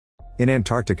In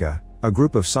Antarctica, a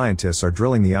group of scientists are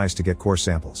drilling the ice to get core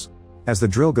samples. As the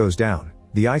drill goes down,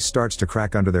 the ice starts to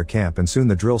crack under their camp and soon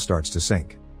the drill starts to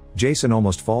sink. Jason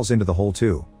almost falls into the hole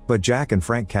too, but Jack and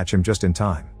Frank catch him just in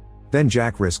time. Then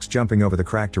Jack risks jumping over the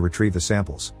crack to retrieve the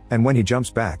samples, and when he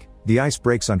jumps back, the ice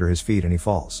breaks under his feet and he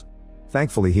falls.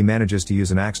 Thankfully he manages to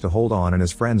use an axe to hold on and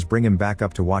his friends bring him back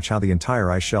up to watch how the entire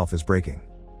ice shelf is breaking.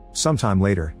 Sometime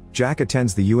later, Jack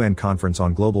attends the UN conference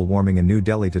on global warming in New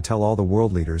Delhi to tell all the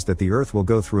world leaders that the Earth will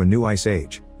go through a new ice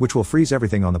age, which will freeze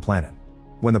everything on the planet.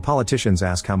 When the politicians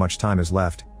ask how much time is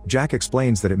left, Jack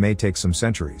explains that it may take some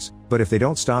centuries, but if they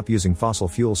don't stop using fossil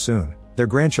fuels soon, their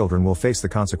grandchildren will face the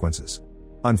consequences.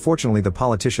 Unfortunately, the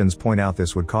politicians point out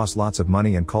this would cost lots of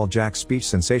money and call Jack's speech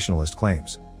sensationalist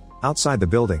claims. Outside the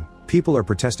building, people are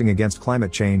protesting against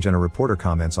climate change and a reporter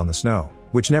comments on the snow,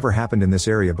 which never happened in this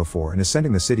area before and is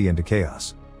sending the city into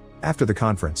chaos. After the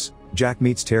conference, Jack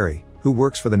meets Terry, who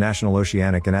works for the National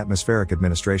Oceanic and Atmospheric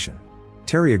Administration.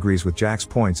 Terry agrees with Jack's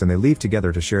points and they leave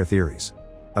together to share theories.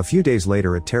 A few days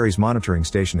later at Terry's monitoring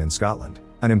station in Scotland,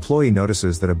 an employee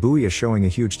notices that a buoy is showing a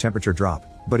huge temperature drop,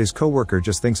 but his coworker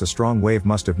just thinks a strong wave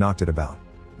must have knocked it about.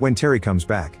 When Terry comes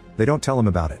back, they don't tell him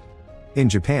about it. In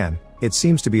Japan, it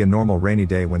seems to be a normal rainy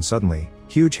day when suddenly,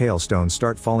 huge hailstones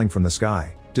start falling from the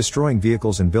sky, destroying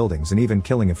vehicles and buildings and even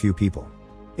killing a few people.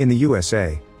 In the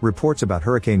USA, reports about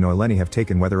Hurricane Noelani have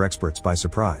taken weather experts by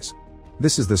surprise.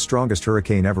 This is the strongest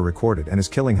hurricane ever recorded and is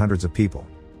killing hundreds of people.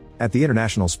 At the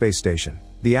International Space Station,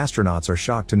 the astronauts are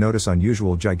shocked to notice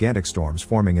unusual gigantic storms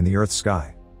forming in the Earth's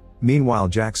sky. Meanwhile,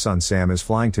 Jack's son Sam is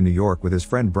flying to New York with his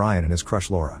friend Brian and his crush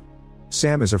Laura.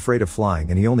 Sam is afraid of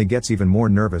flying and he only gets even more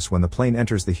nervous when the plane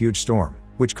enters the huge storm,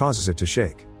 which causes it to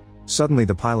shake. Suddenly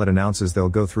the pilot announces they'll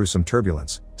go through some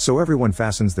turbulence, so everyone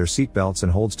fastens their seatbelts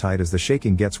and holds tight as the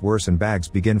shaking gets worse and bags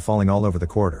begin falling all over the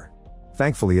corridor.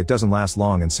 Thankfully it doesn't last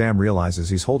long and Sam realizes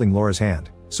he's holding Laura's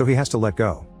hand, so he has to let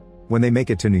go. When they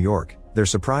make it to New York, they're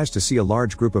surprised to see a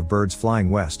large group of birds flying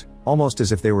west, almost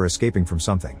as if they were escaping from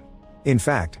something. In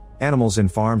fact, animals in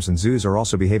farms and zoos are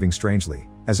also behaving strangely,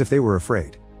 as if they were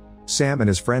afraid. Sam and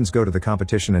his friends go to the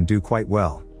competition and do quite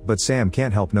well, but Sam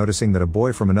can't help noticing that a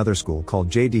boy from another school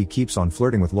called JD keeps on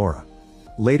flirting with Laura.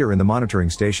 Later in the monitoring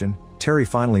station, Terry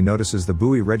finally notices the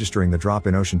buoy registering the drop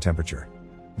in ocean temperature.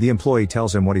 The employee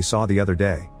tells him what he saw the other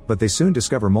day, but they soon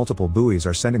discover multiple buoys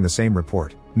are sending the same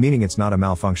report, meaning it's not a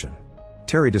malfunction.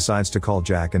 Terry decides to call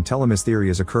Jack and tell him his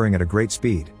theory is occurring at a great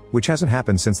speed, which hasn't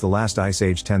happened since the last ice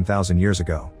age 10,000 years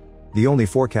ago. The only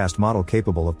forecast model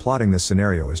capable of plotting this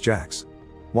scenario is Jack's.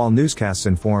 While newscasts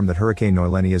inform that Hurricane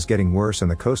Noelani is getting worse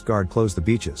and the Coast Guard closed the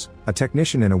beaches, a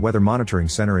technician in a weather monitoring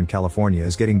center in California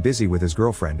is getting busy with his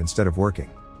girlfriend instead of working.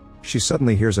 She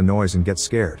suddenly hears a noise and gets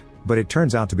scared, but it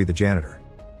turns out to be the janitor.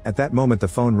 At that moment the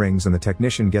phone rings and the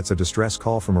technician gets a distress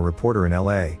call from a reporter in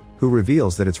LA, who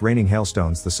reveals that it's raining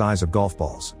hailstones the size of golf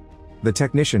balls. The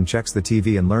technician checks the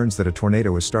TV and learns that a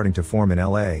tornado is starting to form in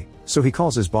LA, so he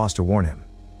calls his boss to warn him.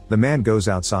 The man goes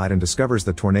outside and discovers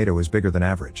the tornado is bigger than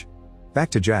average. Back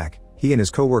to Jack, he and his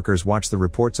co-workers watch the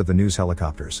reports of the news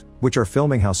helicopters, which are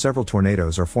filming how several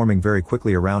tornadoes are forming very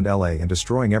quickly around LA and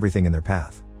destroying everything in their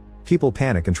path. People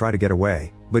panic and try to get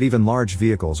away, but even large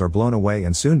vehicles are blown away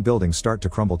and soon buildings start to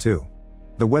crumble too.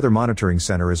 The Weather Monitoring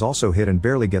Center is also hit and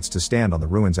barely gets to stand on the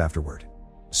ruins afterward.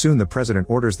 Soon the president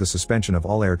orders the suspension of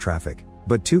all air traffic,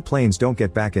 but 2 planes don't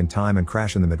get back in time and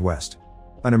crash in the Midwest.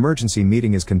 An emergency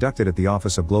meeting is conducted at the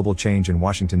Office of Global Change in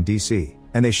Washington, D.C.,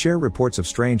 and they share reports of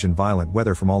strange and violent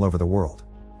weather from all over the world.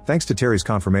 Thanks to Terry's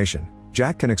confirmation,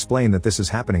 Jack can explain that this is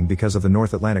happening because of the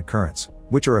North Atlantic currents,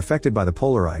 which are affected by the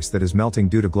polar ice that is melting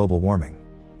due to global warming.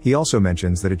 He also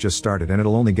mentions that it just started and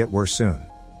it'll only get worse soon.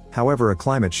 However, a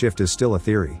climate shift is still a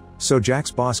theory, so Jack's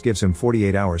boss gives him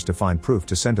 48 hours to find proof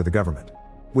to send to the government.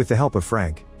 With the help of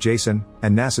Frank, Jason,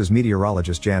 and NASA's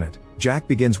meteorologist Janet, Jack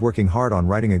begins working hard on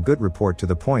writing a good report to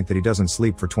the point that he doesn't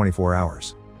sleep for 24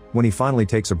 hours. When he finally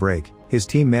takes a break, his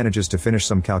team manages to finish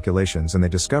some calculations and they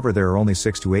discover there are only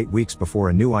 6 to 8 weeks before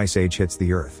a new ice age hits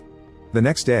the Earth. The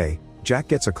next day, Jack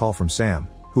gets a call from Sam,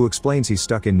 who explains he's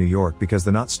stuck in New York because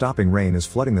the not-stopping rain is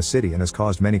flooding the city and has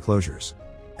caused many closures.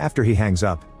 After he hangs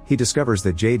up, he discovers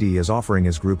that JD is offering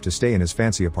his group to stay in his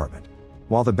fancy apartment.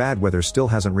 While the bad weather still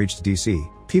hasn't reached DC,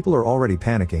 people are already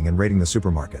panicking and raiding the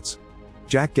supermarkets.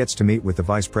 Jack gets to meet with the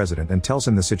vice president and tells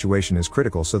him the situation is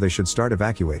critical so they should start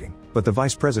evacuating, but the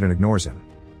vice president ignores him.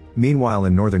 Meanwhile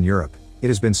in Northern Europe, it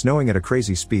has been snowing at a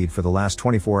crazy speed for the last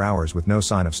 24 hours with no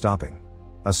sign of stopping.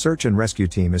 A search and rescue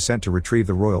team is sent to retrieve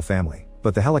the royal family,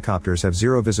 but the helicopters have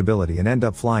zero visibility and end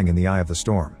up flying in the eye of the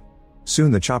storm.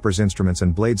 Soon the chopper's instruments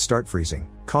and blades start freezing,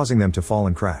 causing them to fall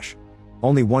and crash.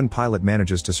 Only one pilot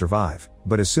manages to survive,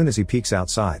 but as soon as he peeks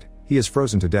outside, he is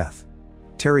frozen to death.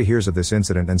 Terry hears of this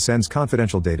incident and sends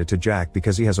confidential data to Jack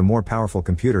because he has a more powerful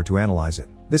computer to analyze it.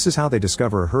 This is how they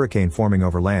discover a hurricane forming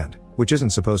over land, which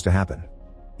isn't supposed to happen.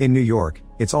 In New York,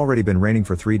 it's already been raining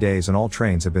for 3 days and all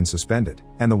trains have been suspended,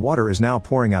 and the water is now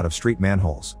pouring out of street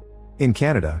manholes. In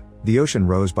Canada, the ocean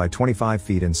rose by 25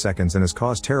 feet in seconds and has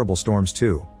caused terrible storms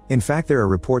too. In fact, there are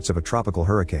reports of a tropical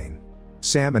hurricane.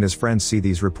 Sam and his friends see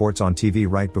these reports on TV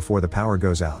right before the power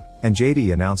goes out, and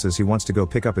JD announces he wants to go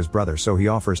pick up his brother, so he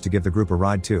offers to give the group a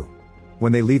ride too.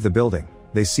 When they leave the building,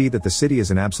 they see that the city is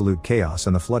in absolute chaos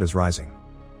and the flood is rising.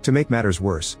 To make matters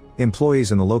worse,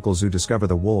 employees in the local zoo discover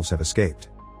the wolves have escaped.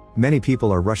 Many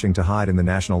people are rushing to hide in the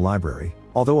National Library,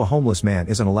 although a homeless man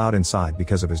isn't allowed inside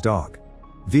because of his dog.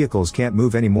 Vehicles can't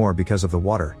move anymore because of the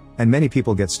water, and many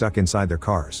people get stuck inside their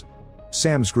cars.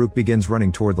 Sam's group begins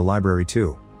running toward the library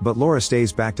too, but Laura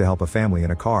stays back to help a family in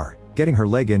a car, getting her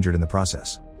leg injured in the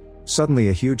process. Suddenly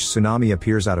a huge tsunami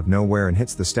appears out of nowhere and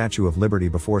hits the Statue of Liberty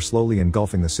before slowly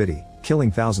engulfing the city, killing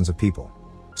thousands of people.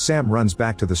 Sam runs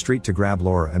back to the street to grab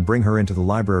Laura and bring her into the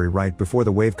library right before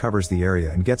the wave covers the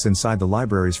area and gets inside the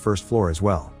library's first floor as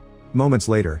well. Moments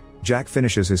later, Jack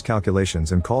finishes his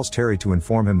calculations and calls Terry to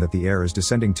inform him that the air is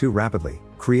descending too rapidly,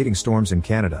 creating storms in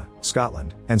Canada,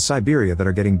 Scotland, and Siberia that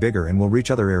are getting bigger and will reach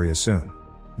other areas soon.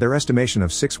 Their estimation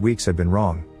of 6 weeks had been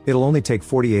wrong. It'll only take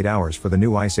 48 hours for the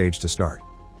new ice age to start.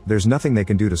 There's nothing they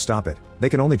can do to stop it, they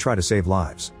can only try to save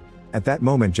lives. At that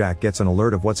moment, Jack gets an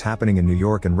alert of what's happening in New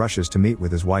York and rushes to meet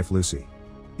with his wife Lucy.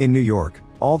 In New York,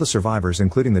 all the survivors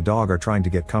including the dog are trying to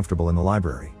get comfortable in the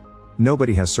library.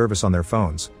 Nobody has service on their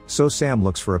phones, so Sam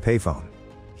looks for a payphone.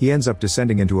 He ends up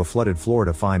descending into a flooded floor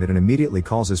to find it and immediately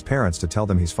calls his parents to tell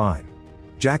them he's fine.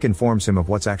 Jack informs him of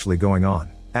what's actually going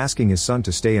on, asking his son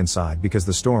to stay inside because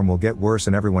the storm will get worse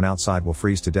and everyone outside will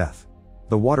freeze to death.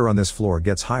 The water on this floor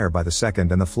gets higher by the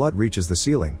second and the flood reaches the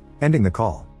ceiling, ending the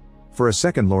call. For a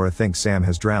second Laura thinks Sam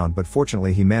has drowned, but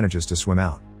fortunately he manages to swim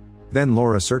out. Then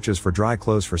Laura searches for dry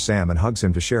clothes for Sam and hugs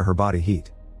him to share her body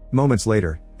heat. Moments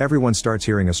later, everyone starts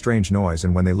hearing a strange noise,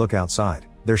 and when they look outside,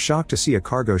 they're shocked to see a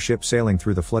cargo ship sailing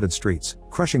through the flooded streets,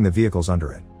 crushing the vehicles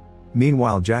under it.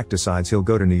 Meanwhile, Jack decides he'll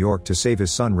go to New York to save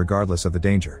his son regardless of the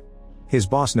danger. His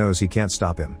boss knows he can't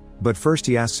stop him, but first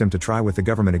he asks him to try with the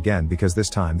government again because this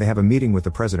time they have a meeting with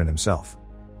the president himself.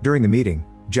 During the meeting,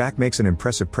 Jack makes an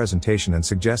impressive presentation and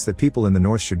suggests that people in the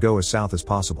north should go as south as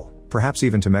possible, perhaps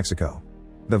even to Mexico.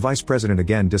 The vice president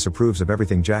again disapproves of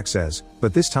everything Jack says,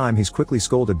 but this time he's quickly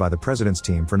scolded by the president's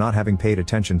team for not having paid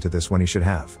attention to this when he should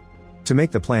have. To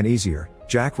make the plan easier,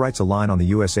 Jack writes a line on the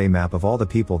USA map of all the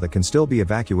people that can still be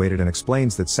evacuated and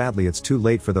explains that sadly it's too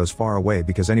late for those far away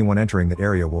because anyone entering that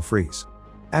area will freeze.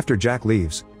 After Jack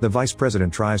leaves, the vice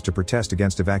president tries to protest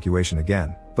against evacuation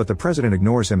again, but the president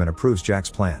ignores him and approves Jack's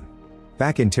plan.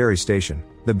 Back in Terry's station,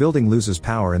 the building loses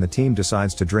power and the team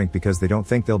decides to drink because they don't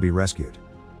think they'll be rescued.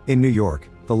 In New York,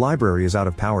 the library is out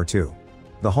of power too.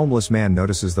 The homeless man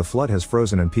notices the flood has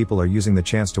frozen and people are using the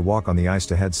chance to walk on the ice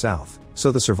to head south,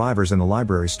 so the survivors in the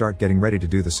library start getting ready to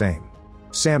do the same.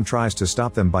 Sam tries to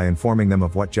stop them by informing them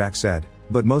of what Jack said,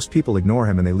 but most people ignore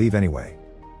him and they leave anyway.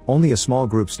 Only a small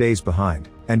group stays behind,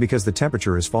 and because the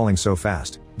temperature is falling so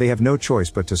fast, they have no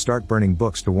choice but to start burning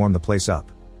books to warm the place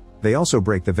up. They also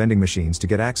break the vending machines to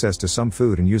get access to some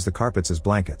food and use the carpets as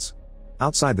blankets.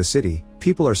 Outside the city,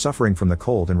 people are suffering from the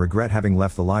cold and regret having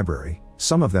left the library.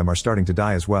 Some of them are starting to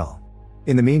die as well.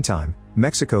 In the meantime,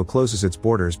 Mexico closes its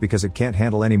borders because it can't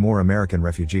handle any more American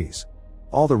refugees.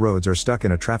 All the roads are stuck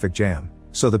in a traffic jam,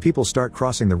 so the people start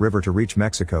crossing the river to reach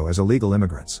Mexico as illegal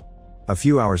immigrants. A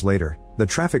few hours later, the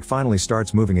traffic finally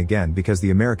starts moving again because the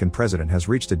American president has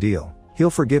reached a deal. He'll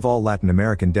forgive all Latin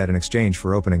American debt in exchange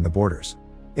for opening the borders.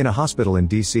 In a hospital in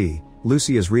DC,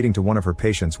 Lucy is reading to one of her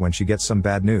patients when she gets some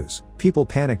bad news. People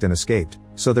panicked and escaped,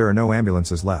 so there are no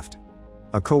ambulances left.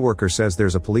 A coworker says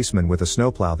there's a policeman with a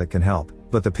snowplow that can help,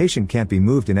 but the patient can't be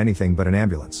moved in anything but an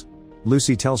ambulance.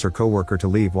 Lucy tells her coworker to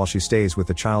leave while she stays with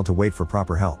the child to wait for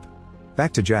proper help.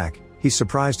 Back to Jack, he's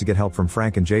surprised to get help from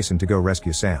Frank and Jason to go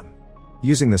rescue Sam.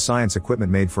 Using the science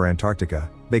equipment made for Antarctica,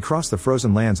 they cross the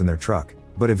frozen lands in their truck,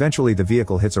 but eventually the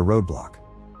vehicle hits a roadblock.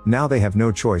 Now they have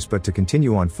no choice but to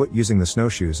continue on foot using the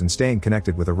snowshoes and staying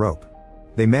connected with a rope.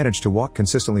 They manage to walk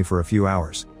consistently for a few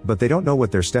hours, but they don't know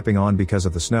what they're stepping on because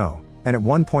of the snow, and at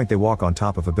one point they walk on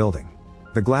top of a building.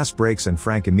 The glass breaks and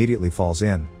Frank immediately falls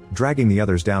in, dragging the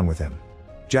others down with him.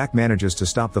 Jack manages to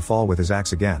stop the fall with his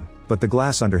axe again, but the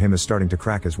glass under him is starting to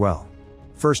crack as well.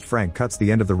 First Frank cuts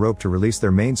the end of the rope to release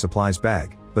their main supplies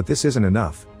bag, but this isn't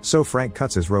enough, so Frank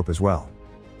cuts his rope as well.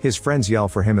 His friends yell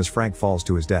for him as Frank falls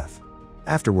to his death.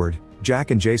 Afterward,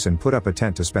 Jack and Jason put up a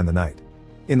tent to spend the night.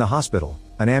 In the hospital,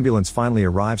 An ambulance finally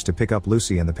arrives to pick up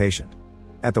Lucy and the patient.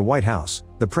 At the White House,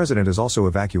 the president is also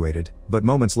evacuated, but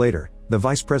moments later, the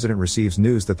vice president receives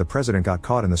news that the president got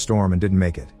caught in the storm and didn't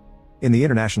make it. In the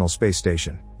International Space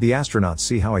Station, the astronauts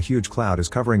see how a huge cloud is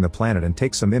covering the planet and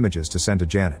take some images to send to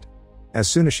Janet. As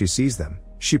soon as she sees them,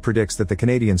 she predicts that the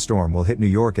Canadian storm will hit New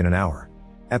York in an hour.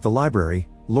 At the library,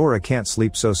 Laura can't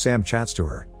sleep, so Sam chats to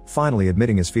her, finally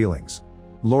admitting his feelings.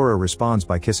 Laura responds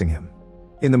by kissing him.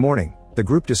 In the morning, the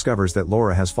group discovers that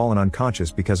Laura has fallen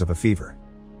unconscious because of a fever.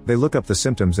 They look up the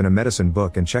symptoms in a medicine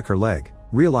book and check her leg,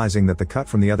 realizing that the cut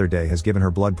from the other day has given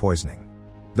her blood poisoning.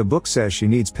 The book says she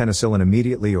needs penicillin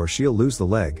immediately or she'll lose the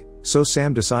leg, so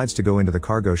Sam decides to go into the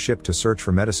cargo ship to search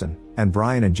for medicine, and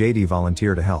Brian and JD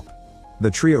volunteer to help.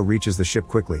 The trio reaches the ship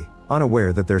quickly,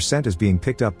 unaware that their scent is being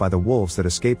picked up by the wolves that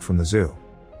escaped from the zoo.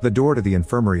 The door to the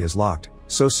infirmary is locked,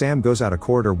 so Sam goes out a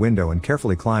corridor window and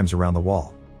carefully climbs around the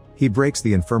wall. He breaks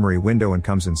the infirmary window and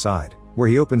comes inside, where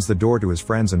he opens the door to his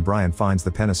friends and Brian finds the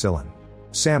penicillin.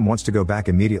 Sam wants to go back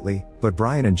immediately, but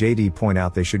Brian and JD point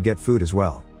out they should get food as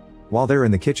well. While they're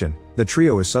in the kitchen, the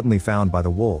trio is suddenly found by the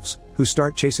wolves, who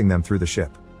start chasing them through the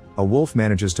ship. A wolf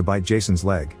manages to bite Jason's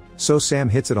leg, so Sam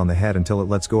hits it on the head until it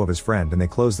lets go of his friend and they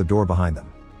close the door behind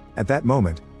them. At that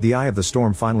moment, the eye of the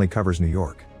storm finally covers New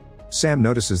York. Sam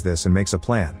notices this and makes a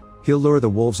plan. He'll lure the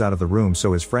wolves out of the room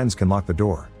so his friends can lock the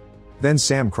door. Then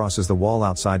Sam crosses the wall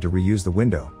outside to reuse the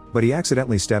window, but he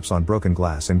accidentally steps on broken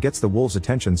glass and gets the wolves'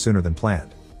 attention sooner than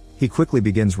planned. He quickly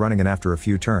begins running and after a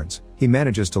few turns, he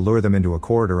manages to lure them into a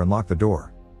corridor and lock the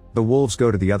door. The wolves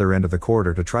go to the other end of the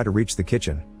corridor to try to reach the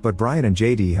kitchen, but Brian and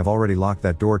JD have already locked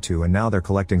that door too and now they're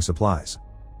collecting supplies.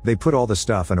 They put all the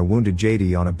stuff and a wounded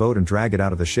JD on a boat and drag it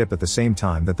out of the ship at the same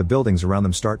time that the buildings around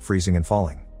them start freezing and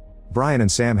falling. Brian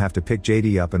and Sam have to pick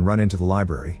JD up and run into the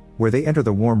library, where they enter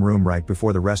the warm room right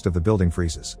before the rest of the building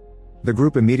freezes. The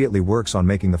group immediately works on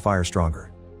making the fire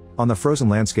stronger. On the frozen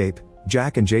landscape,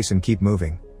 Jack and Jason keep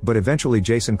moving, but eventually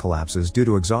Jason collapses due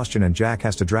to exhaustion and Jack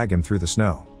has to drag him through the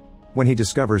snow. When he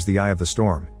discovers the eye of the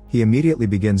storm, he immediately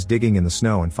begins digging in the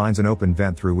snow and finds an open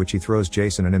vent through which he throws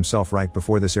Jason and himself right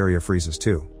before this area freezes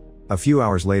too. A few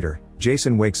hours later,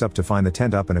 Jason wakes up to find the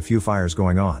tent up and a few fires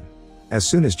going on. As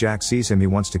soon as Jack sees him, he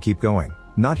wants to keep going,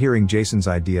 not hearing Jason's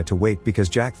idea to wait because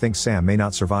Jack thinks Sam may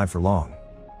not survive for long.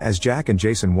 As Jack and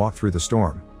Jason walk through the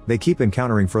storm, they keep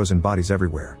encountering frozen bodies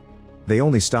everywhere. They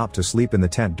only stop to sleep in the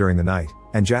tent during the night,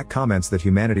 and Jack comments that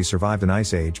humanity survived an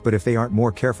ice age, but if they aren't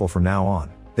more careful from now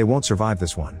on, they won't survive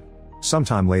this one.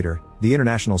 Sometime later, the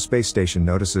International Space Station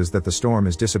notices that the storm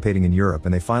is dissipating in Europe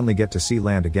and they finally get to see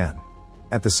land again.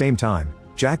 At the same time,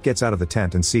 Jack gets out of the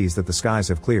tent and sees that the skies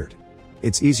have cleared.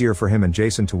 It's easier for him and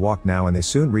Jason to walk now and they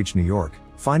soon reach New York,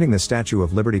 finding the Statue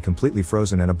of Liberty completely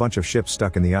frozen and a bunch of ships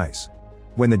stuck in the ice.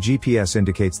 When the GPS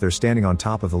indicates they're standing on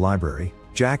top of the library,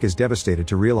 Jack is devastated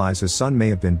to realize his son may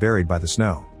have been buried by the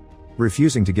snow.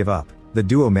 Refusing to give up, the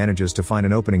duo manages to find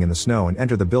an opening in the snow and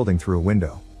enter the building through a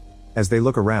window. As they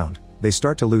look around, they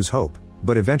start to lose hope,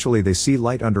 but eventually they see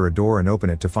light under a door and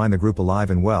open it to find the group alive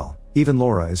and well. Even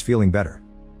Laura is feeling better.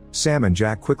 Sam and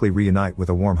Jack quickly reunite with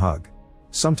a warm hug.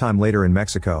 Sometime later in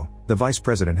Mexico, the vice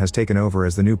president has taken over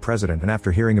as the new president, and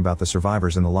after hearing about the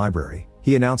survivors in the library,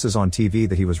 he announces on TV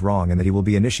that he was wrong and that he will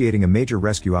be initiating a major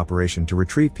rescue operation to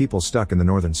retrieve people stuck in the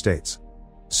northern states.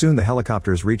 Soon the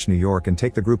helicopters reach New York and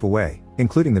take the group away,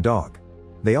 including the dog.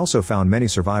 They also found many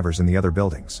survivors in the other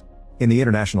buildings. In the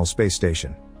International Space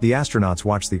Station, the astronauts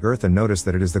watch the Earth and notice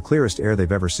that it is the clearest air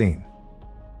they've ever seen.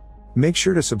 Make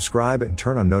sure to subscribe and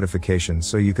turn on notifications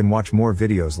so you can watch more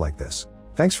videos like this.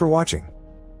 Thanks for watching.